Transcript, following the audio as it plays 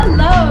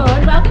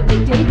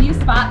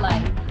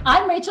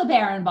Rachel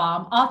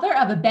Barenbaum, author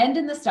of A Bend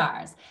in the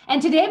Stars.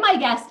 And today my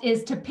guest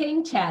is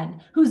Teping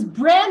Chen, whose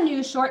brand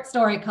new short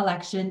story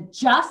collection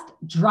just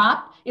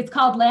dropped. It's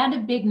called Land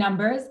of Big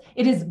Numbers.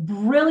 It is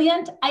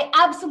brilliant. I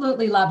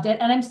absolutely loved it.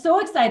 And I'm so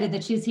excited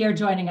that she's here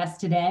joining us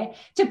today.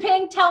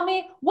 Teping, tell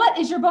me, what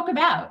is your book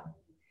about?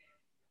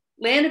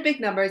 Land of Big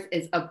Numbers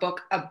is a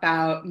book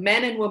about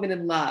men and women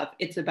in love.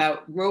 It's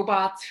about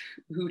robots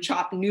who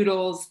chop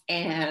noodles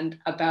and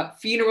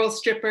about funeral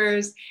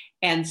strippers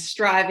and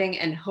striving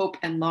and hope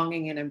and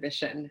longing and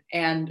ambition.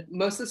 And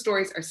most of the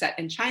stories are set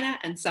in China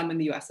and some in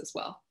the US as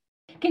well.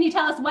 Can you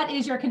tell us what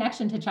is your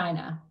connection to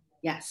China?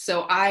 Yes,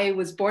 so I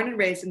was born and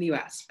raised in the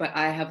US, but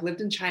I have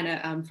lived in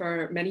China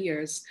for many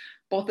years,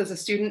 both as a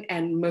student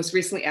and most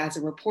recently as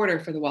a reporter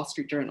for the Wall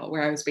Street Journal,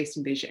 where I was based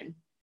in Beijing.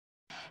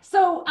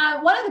 So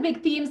one of the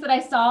big themes that I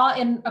saw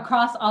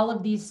across all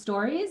of these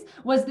stories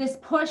was this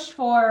push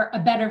for a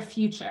better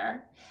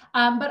future,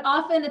 but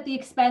often at the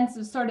expense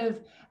of sort of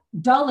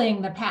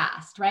dulling the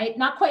past, right?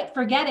 Not quite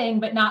forgetting,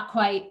 but not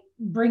quite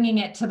bringing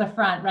it to the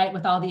front, right?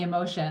 With all the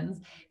emotions.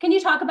 Can you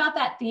talk about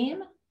that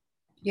theme?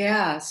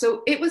 Yeah,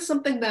 so it was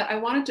something that I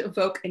wanted to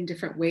evoke in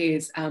different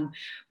ways.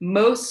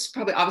 Most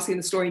probably obviously in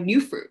the story New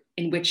Fruit,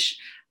 in which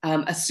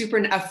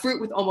a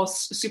fruit with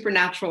almost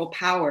supernatural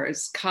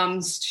powers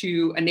comes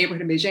to a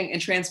neighborhood in Beijing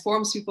and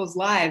transforms people's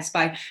lives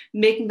by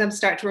making them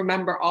start to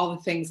remember all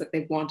the things that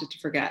they've wanted to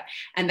forget.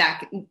 And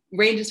that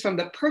ranges from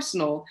the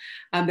personal,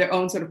 their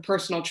own sort of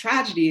personal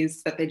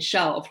tragedies that they'd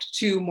shelved,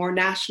 to more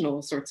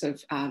national sorts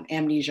of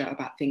amnesia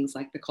about things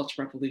like the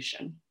Cultural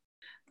Revolution.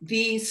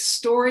 The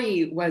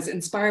story was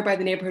inspired by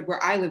the neighborhood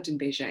where I lived in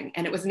Beijing.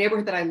 And it was a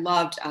neighborhood that I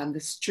loved,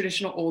 this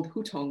traditional old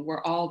hutong,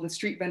 where all the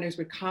street vendors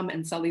would come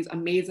and sell these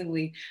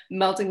amazingly,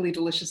 meltingly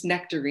delicious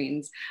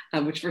nectarines,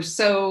 which were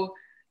so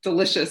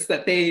delicious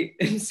that they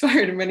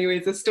inspired in many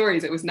ways the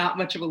stories. It was not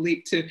much of a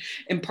leap to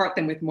impart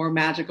them with more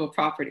magical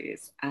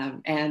properties.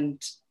 And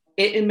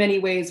it in many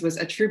ways was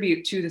a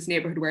tribute to this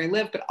neighborhood where I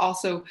live, but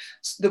also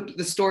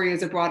the story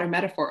is a broader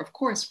metaphor, of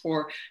course,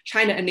 for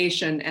China, a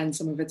nation, and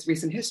some of its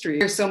recent history.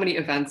 Where so many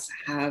events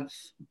have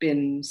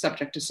been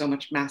subject to so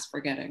much mass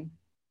forgetting.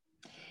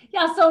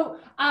 Yeah, so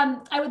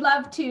I would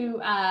love to,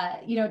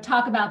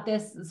 talk about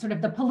this sort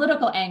of the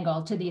political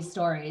angle to these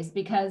stories,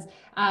 because,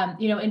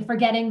 in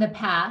Forgetting the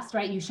Past,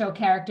 right, you show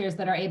characters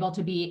that are able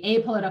to be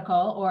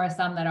apolitical or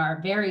some that are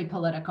very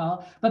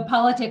political, but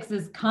politics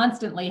is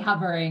constantly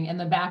hovering in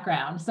the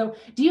background. So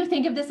do you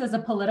think of this as a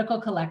political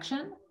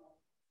collection?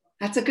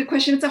 That's a good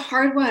question. It's a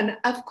hard one.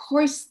 Of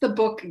course, the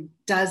book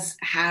does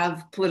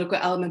have political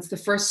elements. The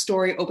first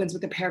story opens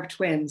with a pair of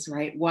twins,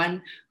 right?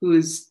 One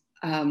who's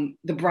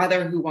the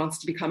brother who wants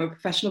to become a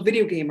professional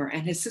video gamer,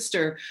 and his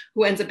sister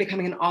who ends up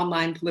becoming an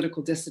online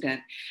political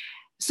dissident.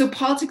 So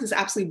politics is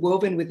absolutely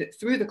woven with it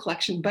through the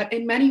collection. But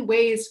in many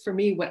ways, for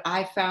me, what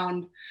I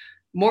found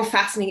more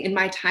fascinating in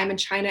my time in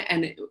China,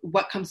 and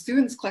what comes through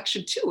in this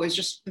collection too, is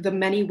just the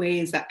many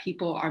ways that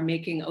people are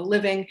making a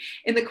living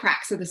in the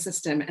cracks of the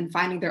system and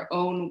finding their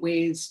own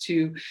ways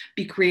to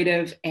be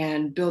creative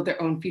and build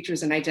their own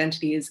futures and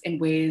identities in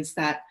ways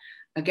that,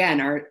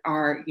 again,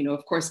 are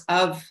of course,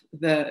 of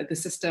the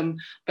system,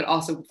 but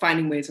also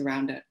finding ways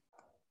around it.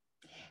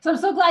 So I'm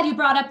so glad you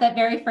brought up that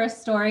very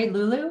first story.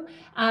 Lulu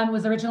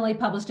was originally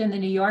published in the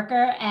New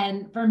Yorker.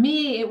 And for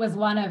me, it was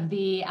one of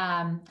the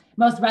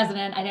most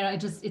resonant. I don't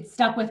know, it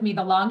stuck with me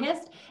the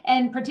longest.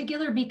 And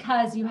particular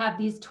because you have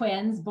these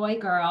twins, boy,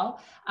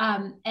 girl,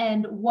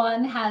 and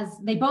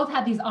they both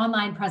have these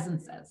online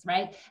presences,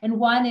 right? And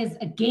one is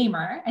a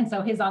gamer. And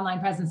so his online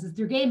presence is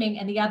through gaming,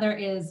 and the other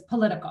is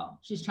political.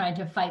 She's trying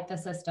to fight the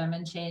system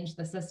and change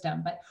the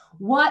system. But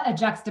what a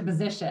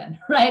juxtaposition,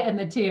 right? In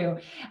the two.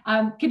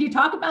 Could you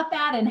talk about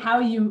that and how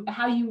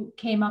you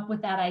came up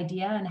with that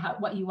idea and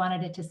what you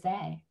wanted it to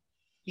say?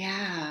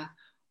 Yeah.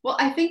 Well,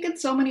 I think in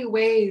so many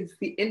ways,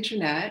 the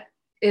internet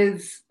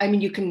is,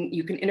 you can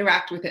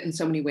interact with it in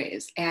so many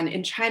ways. And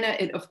in China,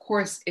 it, of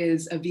course,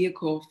 is a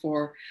vehicle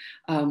for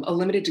a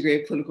limited degree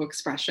of political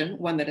expression,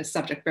 one that is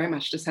subject very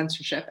much to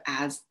censorship,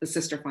 as the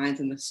sister finds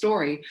in the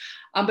story.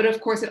 But of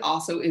course, it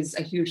also is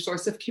a huge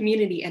source of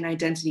community and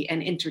identity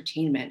and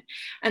entertainment.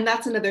 And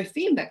that's another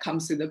theme that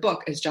comes through the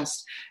book, is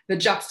just the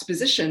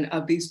juxtaposition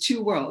of these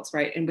two worlds,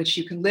 right? In which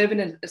you can live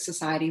in a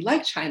society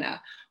like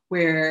China,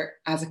 where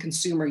as a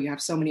consumer, you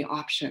have so many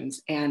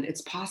options, and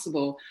it's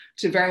possible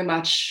to very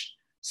much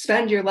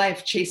spend your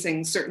life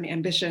chasing certain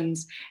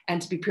ambitions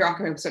and to be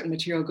preoccupied with certain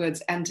material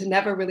goods, and to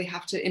never really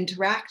have to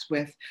interact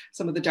with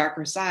some of the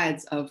darker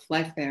sides of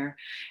life there.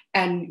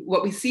 And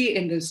what we see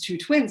in those two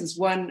twins is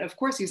one, of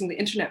course, using the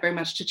internet very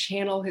much to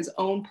channel his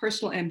own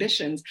personal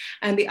ambitions,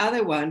 and the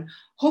other one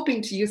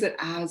hoping to use it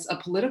as a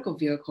political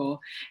vehicle.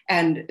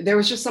 And there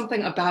was just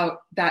something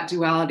about that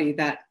duality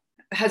that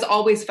has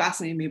always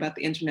fascinated me about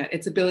the internet,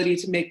 its ability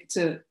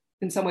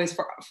in some ways,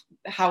 for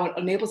how it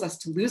enables us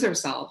to lose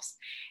ourselves,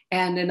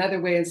 and in other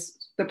ways,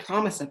 the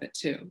promise of it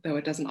too, though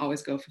it doesn't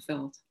always go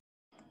fulfilled.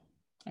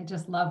 I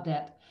just loved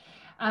it.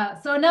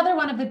 So another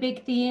one of the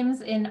big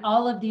themes in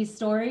all of these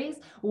stories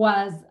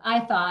was, I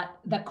thought,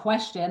 the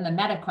question, the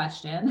meta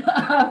question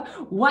of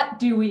what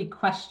do we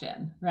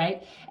question,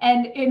 right?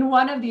 And in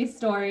one of these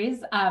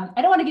stories, I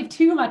don't want to give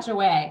too much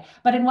away,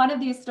 but in one of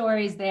these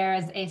stories,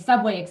 there's a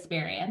subway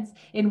experience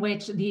in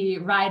which the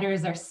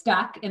riders are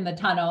stuck in the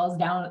tunnels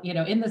down,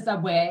 in the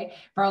subway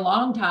for a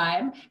long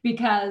time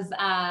because,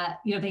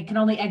 they can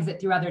only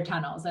exit through other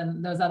tunnels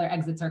and those other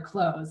exits are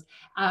closed.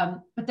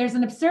 But there's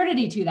an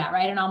absurdity to that,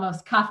 right? And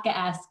almost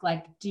Kafka-esque,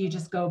 like, do you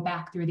just go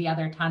back through the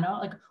other tunnel?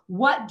 Like,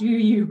 what do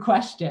you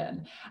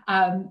question?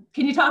 Can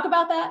you talk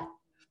about that?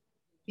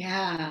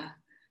 Yeah.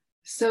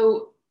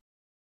 So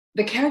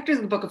the characters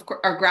in the book, of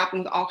course, are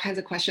grappling with all kinds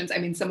of questions. I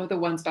mean, some of the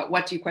ones about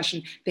what do you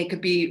question, they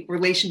could be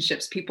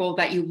relationships, people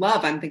that you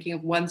love. I'm thinking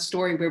of one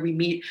story where we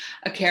meet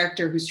a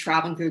character who's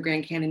traveling through the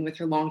Grand Canyon with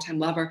her longtime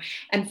lover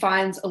and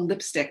finds a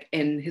lipstick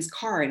in his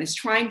car and is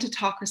trying to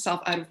talk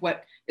herself out of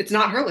what, it's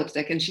not her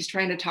lipstick, and she's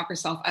trying to talk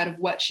herself out of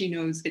what she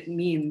knows it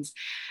means.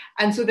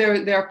 And so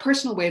there are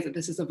personal ways that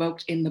this is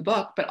evoked in the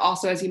book, but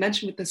also, as you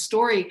mentioned with the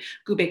story,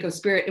 Gubeko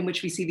Spirit, in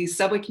which we see these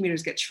subway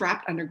commuters get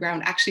trapped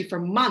underground actually for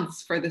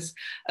months for this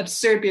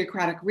absurd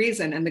bureaucratic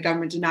reason, and the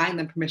government denying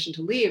them permission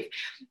to leave.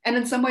 And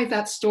in some ways,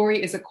 that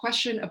story is a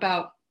question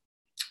about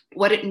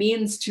what it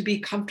means to be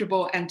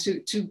comfortable and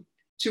to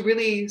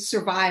really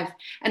survive,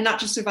 and not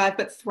just survive,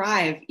 but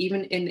thrive,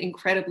 even in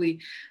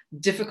incredibly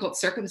difficult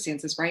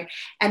circumstances, right?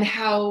 And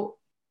how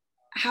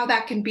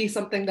that can be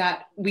something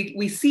that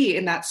we see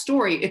in that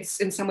story. It's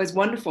in some ways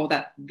wonderful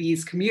that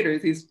these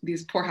commuters,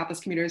 these poor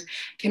hapless commuters,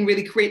 can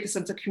really create the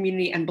sense of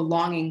community and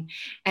belonging,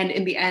 and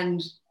in the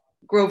end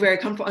grow very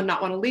comfortable and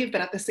not want to leave.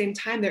 But at the same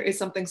time, there is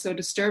something so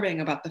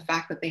disturbing about the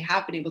fact that they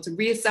have been able to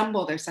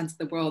reassemble their sense of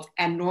the world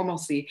and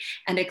normalcy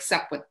and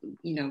accept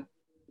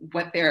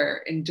what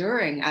they're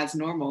enduring as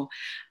normal.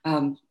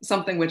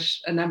 Something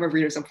which a number of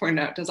readers have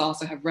pointed out does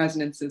also have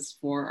resonances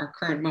for our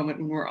current moment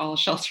when we're all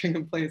sheltering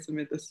in place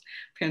amid this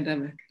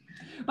pandemic.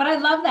 But I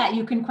love that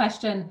you can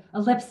question a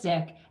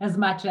lipstick as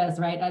much as,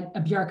 right, a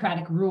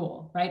bureaucratic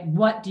rule, right?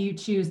 What do you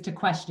choose to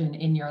question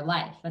in your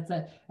life? That's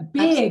a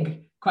big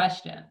Absolutely.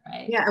 Question,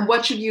 right? Yeah, and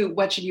what should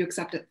you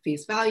accept at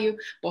face value,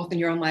 both in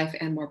your own life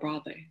and more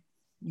broadly?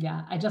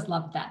 Yeah, I just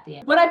loved that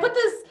theme. When I put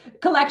this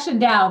collection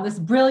down, this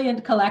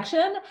brilliant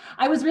collection,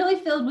 I was really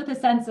filled with a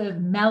sense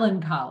of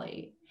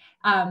melancholy.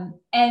 And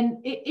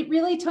it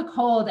really took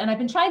hold. And I've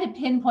been trying to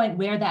pinpoint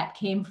where that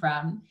came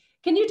from.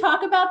 Can you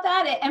talk about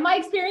that? Am I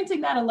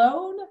experiencing that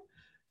alone?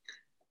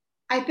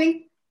 I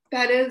think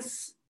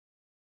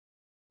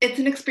it's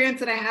an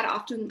experience that I had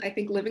often, I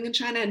think, living in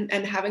China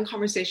and having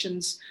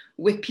conversations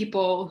with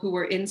people who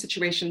were in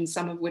situations,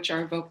 some of which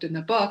are evoked in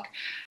the book.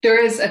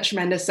 There is a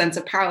tremendous sense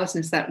of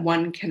powerlessness that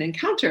one can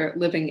encounter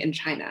living in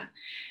China.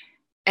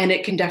 And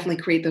it can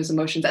definitely create those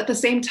emotions. At the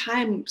same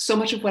time, so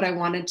much of what I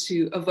wanted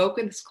to evoke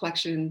in this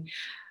collection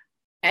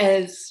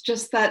is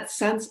just that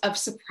sense of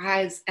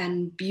surprise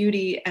and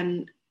beauty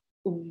and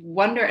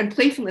wonder and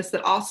playfulness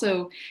that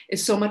also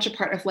is so much a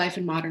part of life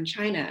in modern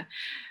China,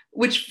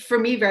 which for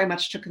me very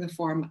much took the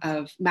form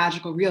of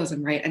magical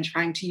realism, right? And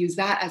trying to use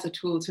that as a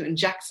tool to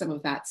inject some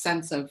of that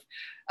sense of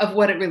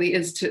what it really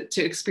is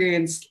to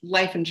experience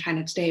life in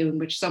China today, in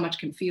which so much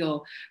can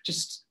feel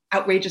just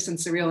outrageous and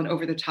surreal and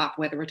over the top,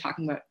 whether we're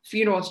talking about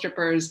funeral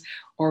strippers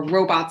or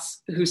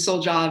robots whose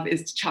sole job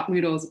is to chop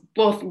noodles,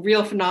 both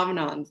real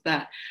phenomenons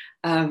that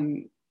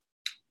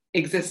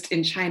exist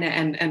in China.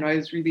 And I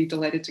was really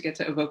delighted to get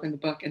to evoke in the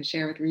book and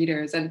share with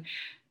readers. And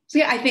so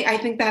yeah, I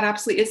think that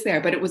absolutely is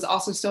there, but it was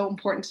also so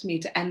important to me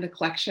to end the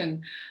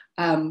collection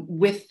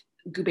with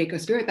Gubeko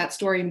Spirit, that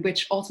story in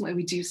which ultimately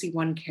we do see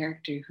one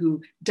character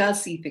who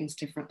does see things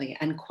differently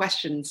and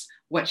questions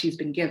what she's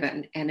been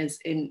given and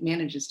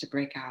manages to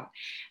break out.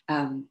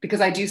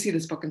 Because I do see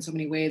this book in so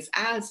many ways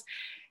as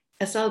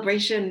a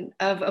celebration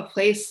of a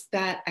place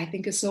that I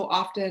think is so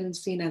often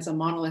seen as a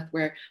monolith,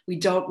 where we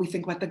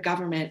think about the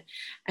government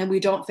and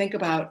we don't think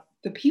about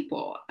the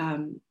people.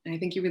 And I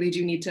think you really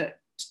do need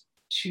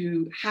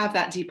to have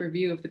that deeper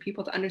view of the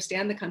people to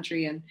understand the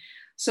country. And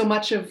so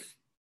much of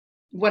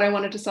what I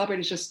wanted to celebrate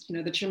is just,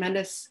 the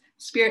tremendous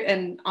spirit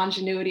and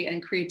ingenuity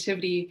and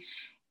creativity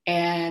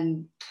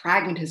and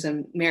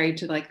pragmatism married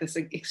to like this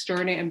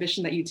extraordinary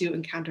ambition that you do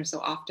encounter so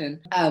often.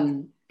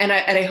 And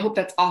I hope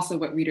that's also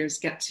what readers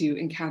get to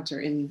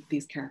encounter in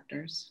these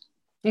characters.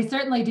 They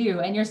certainly do.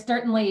 And you're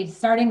certainly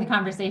starting the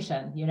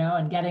conversation,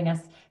 and getting us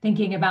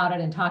thinking about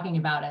it and talking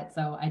about it.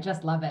 So I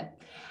just love it.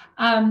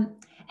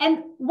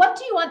 And what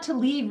do you want to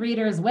leave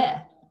readers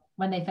with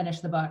when they finish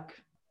the book?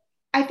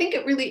 I think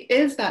it really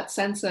is that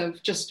sense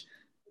of just,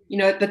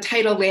 the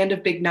title Land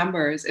of Big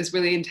Numbers is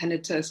really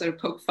intended to sort of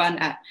poke fun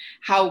at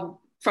how,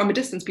 from a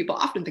distance, people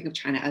often think of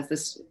China as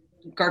this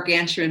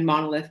gargantuan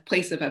monolith,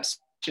 place of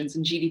abstractions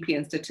and GDP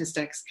and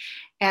statistics.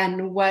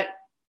 And what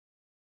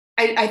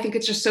I think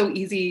it's just so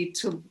easy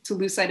to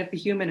lose sight of the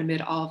human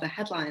amid all of the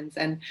headlines.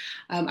 And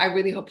I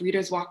really hope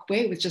readers walk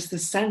away with just the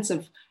sense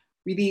of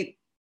really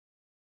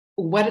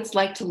what it's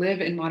like to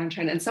live in modern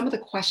China and some of the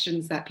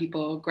questions that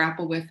people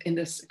grapple with in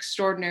this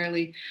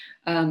extraordinarily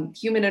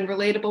human and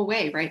relatable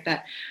way, right?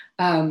 That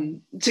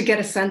to get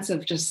a sense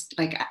of just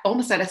like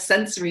almost at a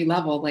sensory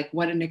level, like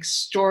what an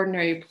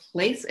extraordinary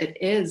place it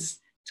is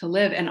to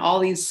live, and all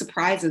these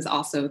surprises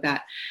also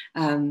that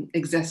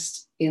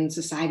exist in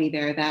society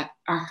there that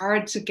are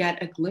hard to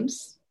get a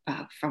glimpse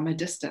from a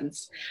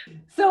distance.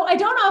 So I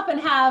don't often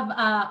have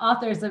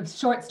authors of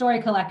short story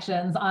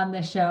collections on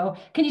this show.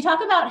 Can you talk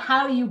about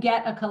how you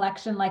get a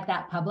collection like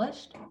that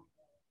published?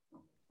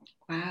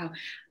 Wow.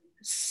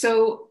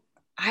 So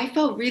I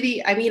felt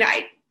really,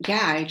 I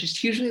just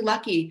hugely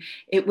lucky.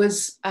 It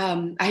was,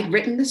 I had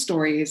written the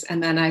stories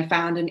and then I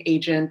found an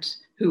agent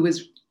who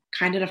was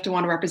kind enough to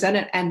want to represent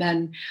it. And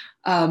then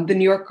the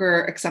New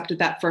Yorker accepted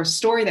that first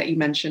story that you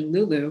mentioned,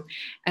 Lulu.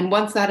 And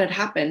once that had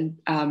happened,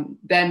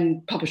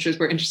 then publishers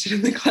were interested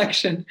in the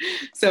collection.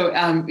 So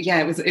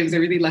it was a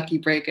really lucky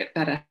break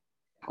that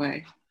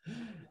way.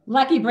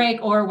 Lucky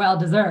break or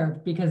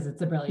well-deserved, because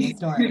it's a brilliant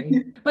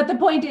story. But the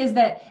point is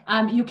that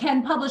you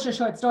can publish a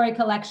short story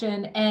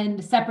collection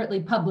and separately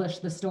publish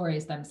the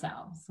stories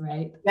themselves,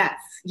 right? Yes.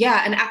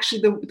 Yeah. And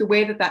actually the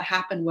way that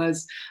happened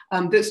was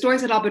the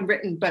stories had all been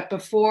written, but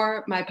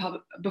before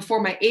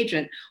my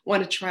agent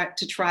wanted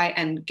to try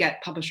and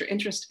get publisher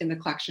interest in the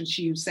collection,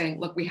 she was saying,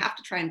 look, we have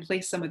to try and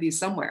place some of these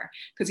somewhere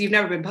because you've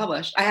never been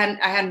published. I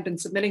hadn't been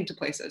submitting to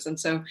places. And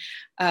so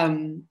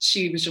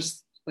she was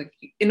just like,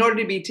 in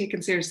order to be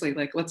taken seriously,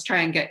 like, let's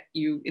try and get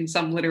you in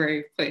some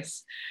literary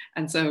place.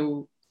 And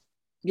so,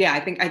 yeah,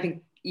 I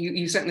think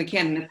you certainly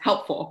can, and it's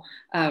helpful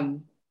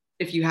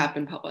if you have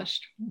been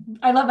published.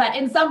 I love that.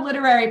 In some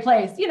literary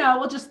place,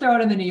 we'll just throw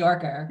it in the New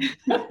Yorker.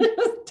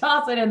 Just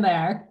toss it in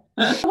there.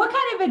 What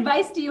kind of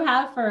advice do you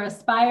have for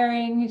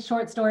aspiring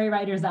short story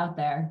writers out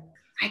there?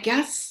 I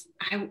guess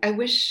I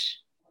wish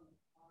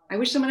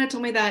someone had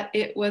told me that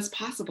it was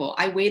possible.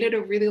 I waited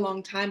a really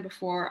long time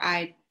before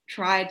I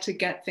tried to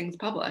get things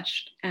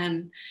published.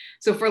 And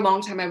so for a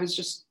long time, I was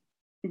just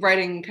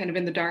writing kind of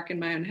in the dark in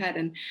my own head.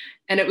 And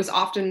it was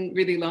often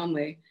really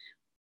lonely.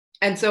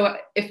 And so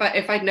if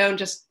I'd known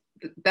just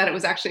that it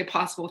was actually a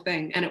possible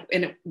thing, and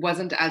it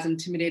wasn't as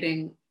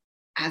intimidating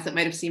as it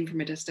might have seemed from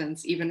a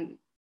distance, even,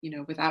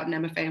 without an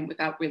MFA and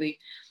without really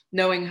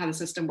knowing how the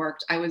system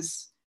worked, I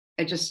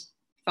just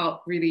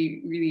felt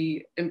really,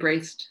 really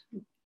embraced.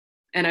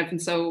 And I've been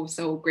so,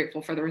 so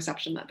grateful for the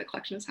reception that the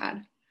collection has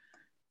had.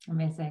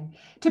 Amazing.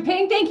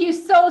 Topeng, thank you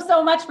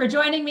so much for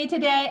joining me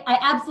today. I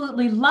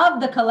absolutely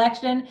love the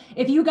collection.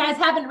 If you guys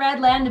haven't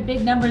read Land of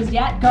Big Numbers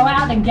yet, go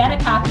out and get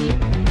a copy.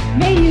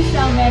 May you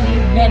sell many,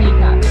 many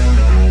copies.